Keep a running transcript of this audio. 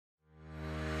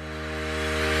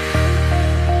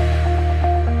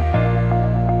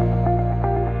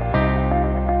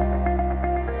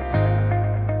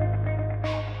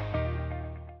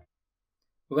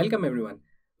Welcome everyone.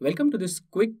 Welcome to this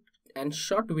quick and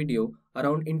short video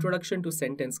around introduction to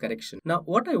sentence correction. Now,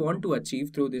 what I want to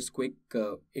achieve through this quick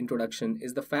introduction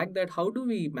is the fact that how do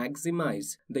we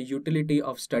maximize the utility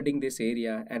of studying this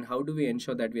area and how do we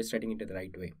ensure that we are studying it the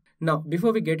right way. Now,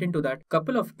 before we get into that,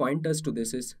 couple of pointers to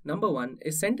this is number one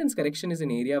is sentence correction is an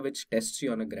area which tests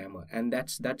you on a grammar, and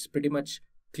that's pretty much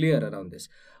clear around this.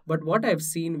 But what I've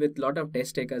seen with a lot of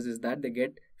test takers is that they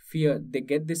get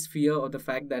this fear of the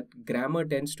fact that grammar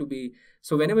tends to be,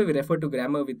 so whenever we refer to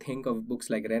grammar we think of books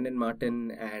like Wren and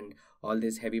Martin and all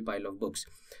this heavy pile of books.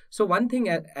 So one thing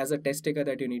as a test taker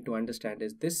that you need to understand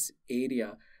is this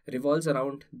area revolves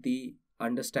around the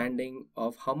understanding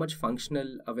of how much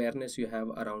functional awareness you have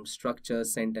around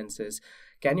structures, sentences.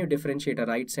 Can you differentiate a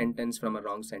right sentence from a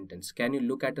wrong sentence? Can you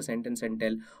look at a sentence and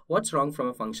tell what's wrong from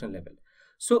a functional level?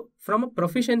 So from a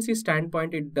proficiency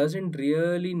standpoint, it doesn't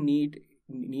really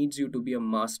needs you to be a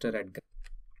master at grammar.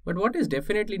 But what is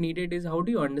definitely needed is how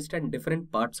do you understand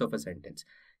different parts of a sentence?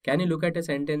 Can you look at a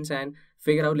sentence and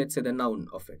figure out, let's say, the noun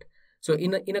of it? So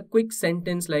in a quick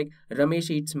sentence like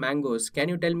Ramesh eats mangoes, can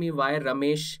you tell me why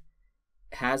Ramesh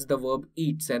has the verb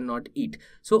eats and not eat?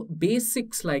 So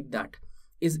basics like that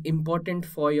is important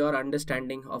for your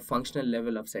understanding of functional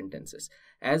level of sentences.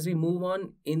 As we move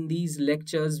on in these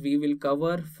lectures, we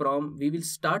will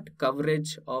start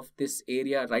coverage of this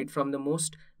area right from the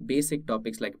most basic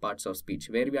topics like parts of speech,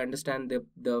 where we understand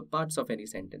the parts of any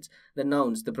sentence, the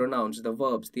nouns, the pronouns, the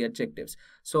verbs, the adjectives,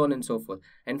 so on and so forth.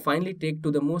 And finally take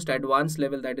to the most advanced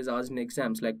level that is asked in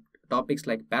exams, like topics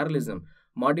like parallelism,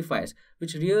 modifiers,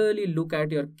 which really look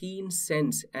at your keen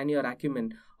sense and your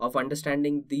acumen of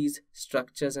understanding these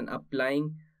structures and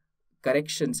applying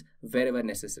corrections wherever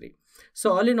necessary.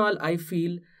 So all in all, I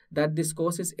feel that this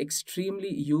course is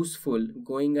extremely useful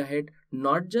going ahead,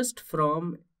 not just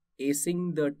from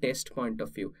acing the test point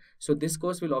of view. So this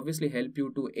course will obviously help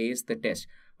you to ace the test,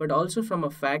 but also from a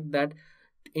fact that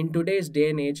in today's day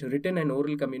and age, written and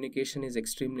oral communication is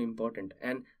extremely important.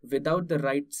 And without the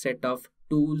right set of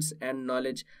tools and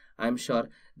knowledge, I'm sure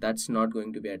that's not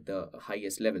going to be at the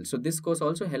highest level. So this course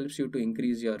also helps you to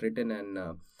increase your written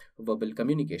and verbal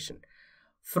communication.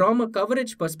 From a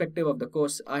coverage perspective of the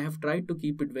course, I have tried to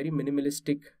keep it very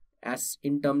minimalistic as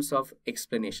in terms of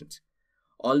explanations.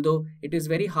 Although it is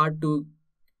very hard to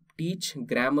teach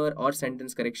grammar or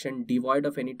sentence correction devoid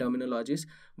of any terminologies,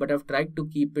 but I've tried to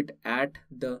keep it at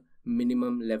the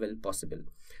minimum level possible.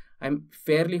 I'm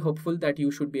fairly hopeful that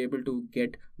you should be able to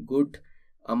get good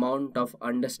amount of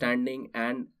understanding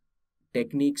and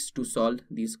techniques to solve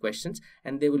these questions,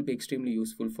 and they will be extremely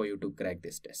useful for you to crack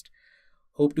this test.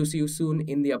 Hope to see you soon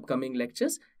in the upcoming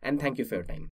lectures, and thank you for your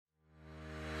time.